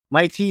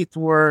my teeth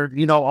were,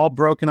 all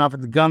broken off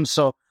at the gums.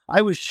 So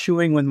I was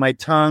chewing with my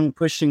tongue,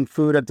 pushing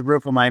food at the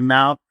roof of my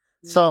mouth.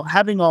 So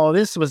having all of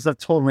this was a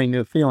totally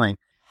new feeling.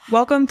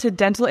 Welcome to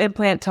Dental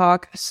Implant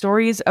Talk,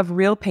 stories of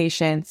real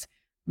patients.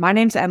 My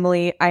name's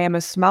Emily. I am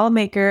a smile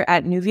maker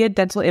at Nuvia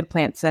Dental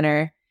Implant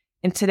Center.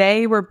 And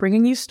today we're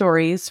bringing you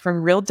stories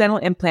from real dental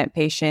implant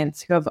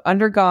patients who have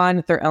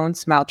undergone their own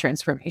smile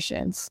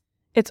transformations.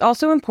 It's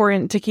also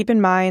important to keep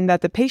in mind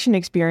that the patient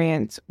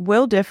experience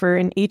will differ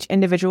in each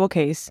individual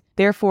case.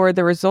 Therefore,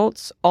 the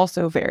results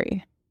also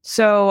vary.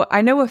 So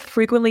I know a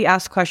frequently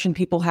asked question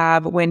people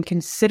have when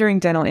considering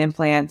dental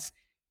implants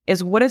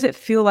is, what does it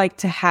feel like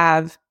to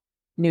have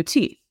new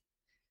teeth?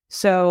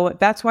 So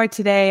that's why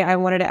today I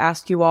wanted to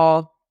ask you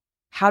all,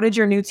 how did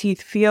your new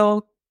teeth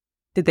feel?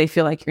 Did they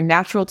feel like your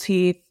natural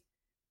teeth?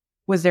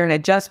 Was there an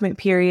adjustment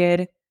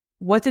period?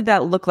 What did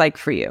that look like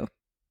for you?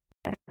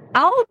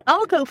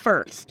 I'll go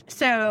first.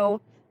 So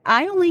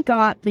I only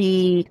got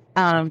the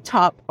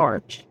top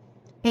arch,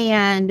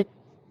 and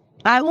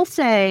I will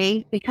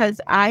say, because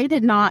I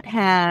did not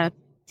have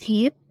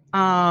teeth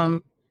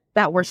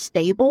that were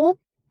stable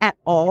at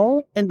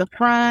all in the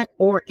front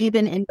or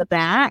even in the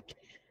back,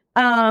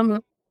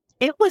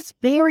 it was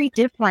very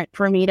different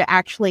for me to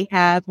actually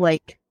have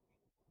like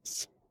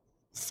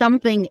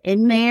something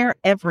in there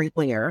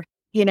everywhere.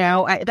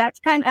 That's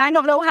I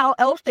don't know how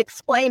else to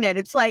explain it.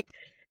 It's like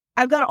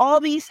I've got all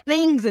these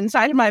things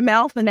inside of my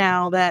mouth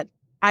now that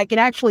I can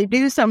actually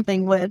do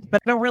something with,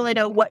 but I don't really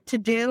know what to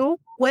do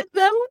with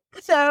them.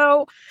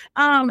 So,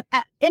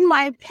 in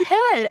my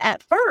head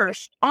at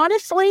first,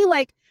 honestly,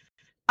 like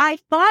I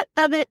thought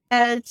of it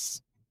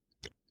as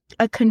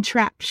a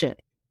contraption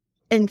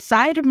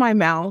inside of my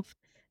mouth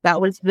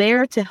that was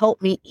there to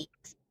help me eat.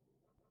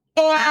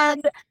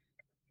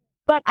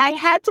 But I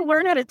had to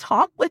learn how to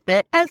talk with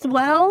it as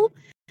well.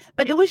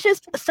 But it was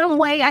just some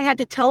way I had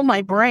to tell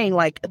my brain,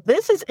 like,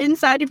 this is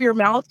inside of your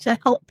mouth to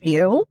help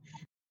you.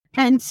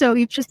 And so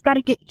you've just got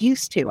to get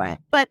used to it.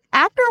 But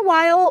after a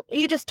while,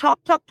 you just talk.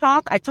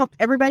 I talked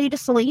everybody to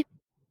sleep.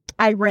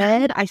 I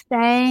read, I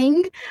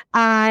sang,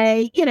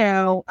 I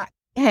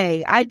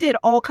did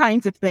all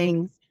kinds of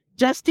things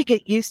just to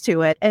get used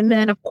to it. And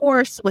then, of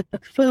course, with the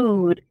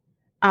food,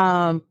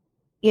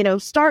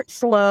 start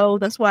slow.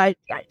 That's why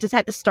I just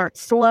had to start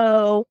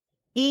slow,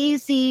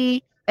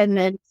 easy, and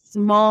then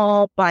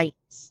small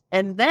bites.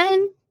 And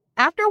then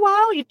after a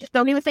while, you just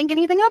don't even think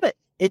anything of it.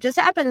 It just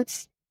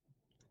happens.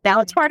 Now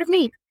it's part of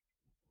me.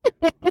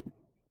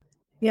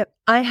 Yep.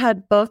 I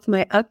had both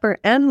my upper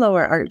and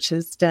lower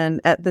arches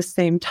done at the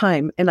same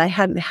time, and I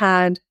hadn't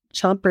had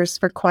chompers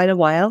for quite a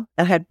while.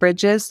 I had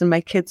bridges, and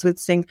my kids would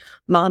sing,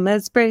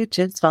 "Mama's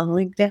bridges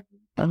falling down,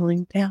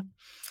 falling down."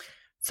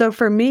 So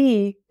for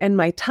me and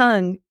my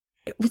tongue,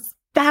 it was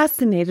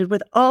fascinated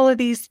with all of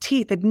these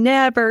teeth. I'd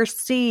never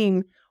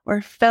seen or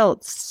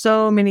felt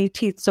so many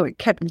teeth, so it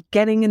kept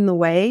getting in the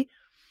way.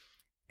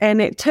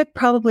 And it took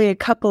probably a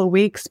couple of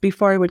weeks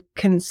before I would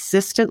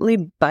consistently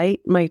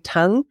bite my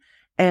tongue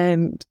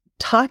and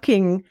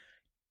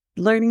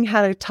learning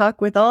how to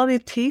talk with all the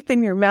teeth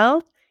in your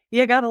mouth.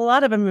 You got a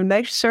lot of them, and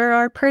they sure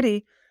are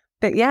pretty.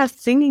 But yeah,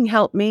 singing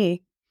helped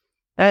me.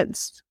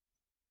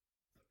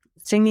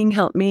 Singing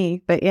helped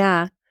me. But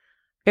yeah,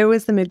 it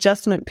was an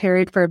adjustment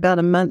period for about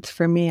a month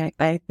for me,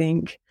 I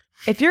think.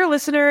 If you're a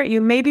listener, you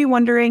may be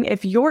wondering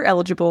if you're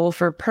eligible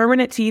for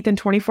permanent teeth in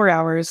 24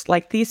 hours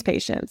like these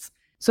patients.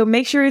 So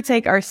make sure to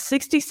take our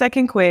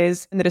 60-second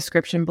quiz in the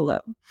description below.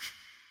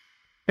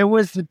 It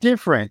was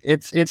different.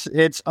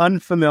 It's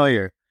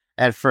unfamiliar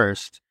at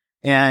first,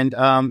 and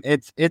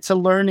it's a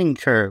learning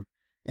curve,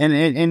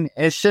 and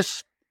it's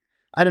just,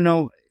 I don't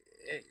know.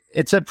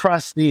 It's a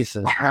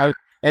prosthesis.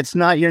 It's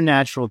not your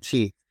natural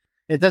teeth.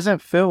 It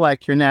doesn't feel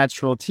like your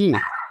natural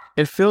teeth.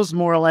 It feels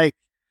more like,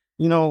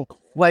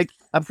 like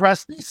a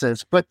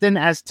prosthesis. But then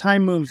as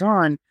time moves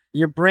on,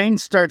 your brain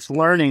starts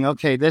learning,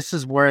 okay, this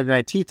is where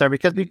my teeth are.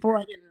 Because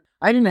before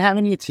I didn't have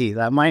any teeth.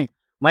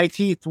 My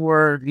teeth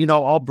were,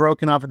 all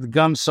broken off at the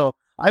gums. So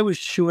I was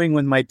chewing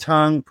with my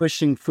tongue,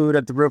 pushing food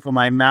at the roof of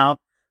my mouth.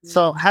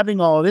 So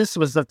having all of this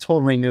was a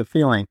totally new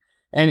feeling.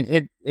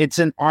 And it's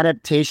an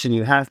adaptation.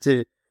 You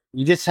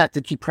just have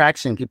to keep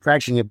practicing.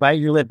 You bite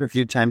your lip a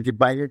few times, you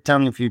bite your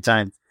tongue a few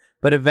times.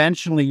 But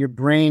eventually your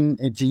brain,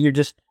 it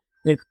teaches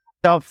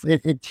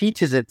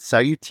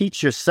itself. You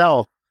teach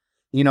yourself,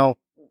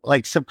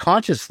 like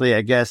subconsciously,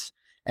 I guess.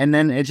 And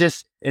then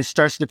it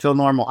starts to feel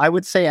normal. I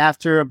would say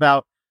after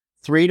about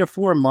 3 to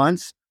 4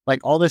 months, like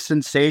all the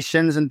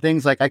sensations and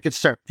things, like I could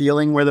start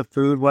feeling where the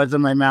food was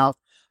in my mouth.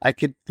 I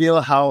could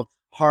feel how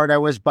hard I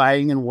was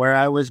biting and where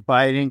I was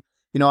biting.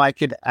 I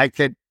could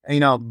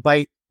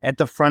bite at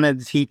the front of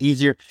the teeth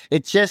easier.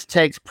 It just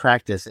takes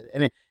practice.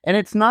 And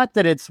it's not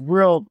that it's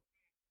real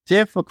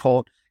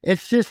difficult.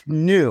 It's just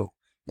new.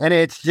 And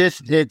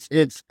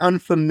it's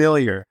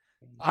unfamiliar.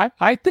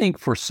 I think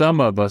for some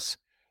of us,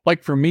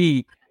 like for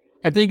me,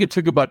 I think it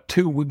took about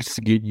 2 weeks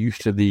to get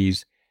used to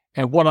these.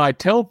 And what I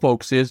tell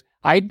folks is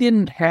I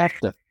didn't have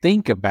to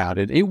think about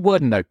it. It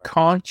wasn't a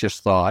conscious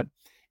thought.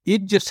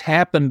 It just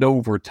happened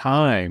over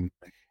time.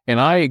 And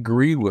I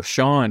agree with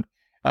Sean.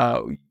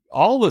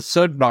 All of a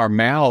sudden, our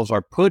mouths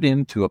are put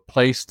into a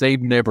place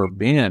they've never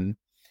been.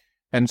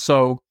 And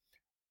so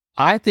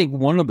I think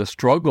one of the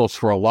struggles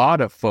for a lot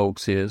of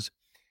folks is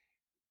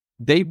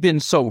they've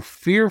been so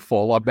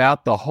fearful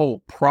about the whole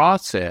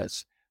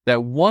process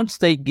that once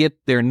they get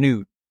their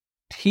new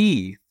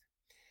teeth,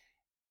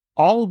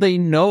 all they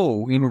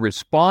know in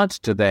response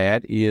to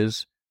that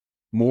is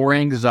more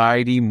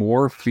anxiety,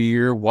 more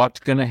fear, what's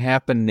going to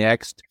happen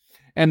next.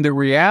 And the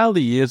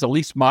reality is, at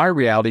least my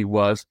reality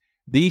was,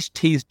 these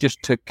teeth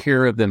just took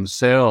care of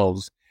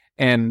themselves.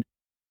 And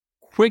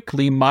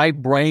quickly, my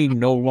brain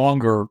no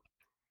longer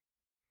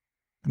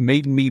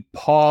made me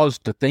pause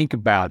to think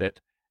about it.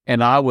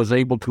 And I was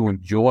able to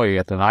enjoy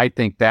it. And I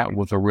think that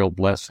was a real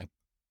blessing.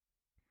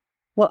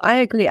 Well, I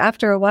agree.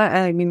 After a while,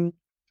 I mean,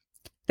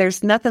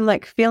 there's nothing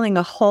like feeling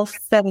a whole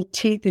set of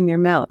teeth in your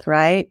mouth,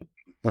 right?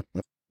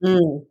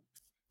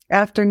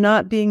 After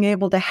not being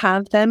able to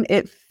have them,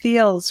 it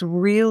feels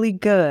really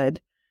good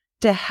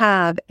to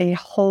have a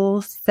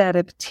whole set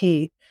of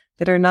teeth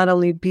that are not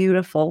only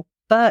beautiful,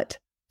 but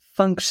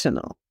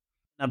functional.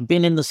 I've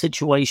been in the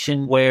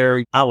situation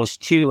where I was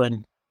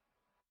chewing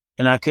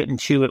and I couldn't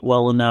chew it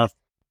well enough.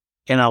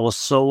 And I was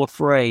so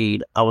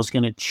afraid I was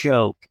going to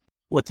choke.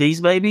 With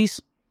these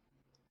babies,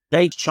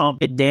 they chomp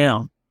it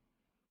down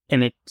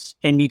and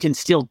you can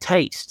still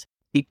taste.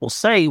 People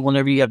say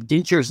whenever you have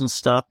dentures and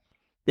stuff,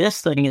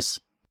 this thing it's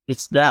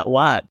that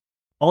wide.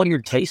 All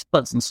your taste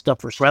buds and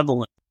stuff are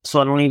prevalent. So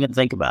I don't even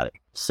think about it.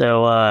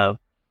 So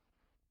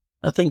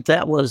I think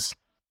that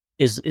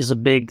is a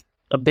big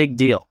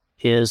deal,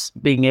 is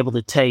being able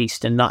to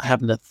taste and not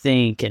having to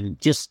think, and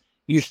just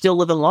you're still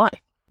living life.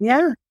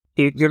 Yeah.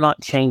 You're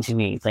not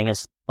changing anything.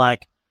 It's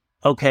like,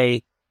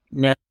 okay,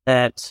 now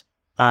that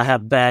I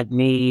have bad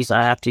knees,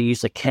 I have to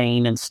use a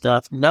cane and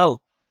stuff. No,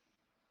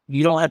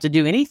 you don't have to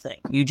do anything.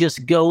 You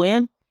just go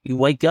in, you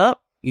wake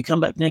up, you come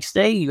back next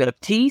day, you have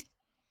teeth,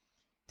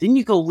 then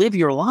you go live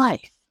your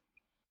life.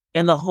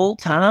 And the whole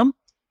time,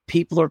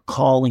 people are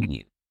calling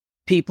you.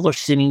 People are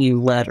sending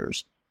you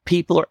letters.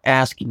 People are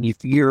asking you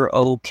if you're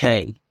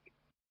okay.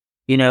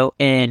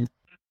 And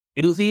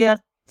Nuvia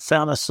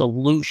found a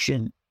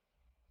solution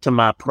to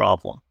my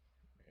problem.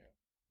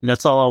 And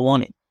that's all I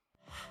wanted.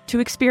 To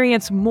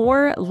experience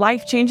more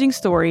life-changing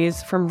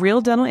stories from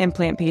real dental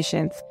implant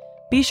patients,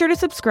 be sure to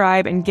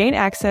subscribe and gain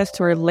access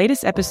to our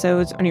latest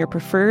episodes on your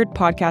preferred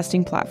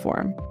podcasting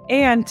platform.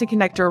 And to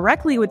connect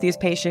directly with these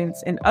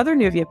patients and other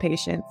Nuvia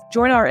patients,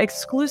 join our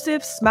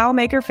exclusive Smile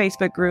Maker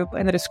Facebook group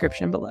in the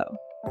description below.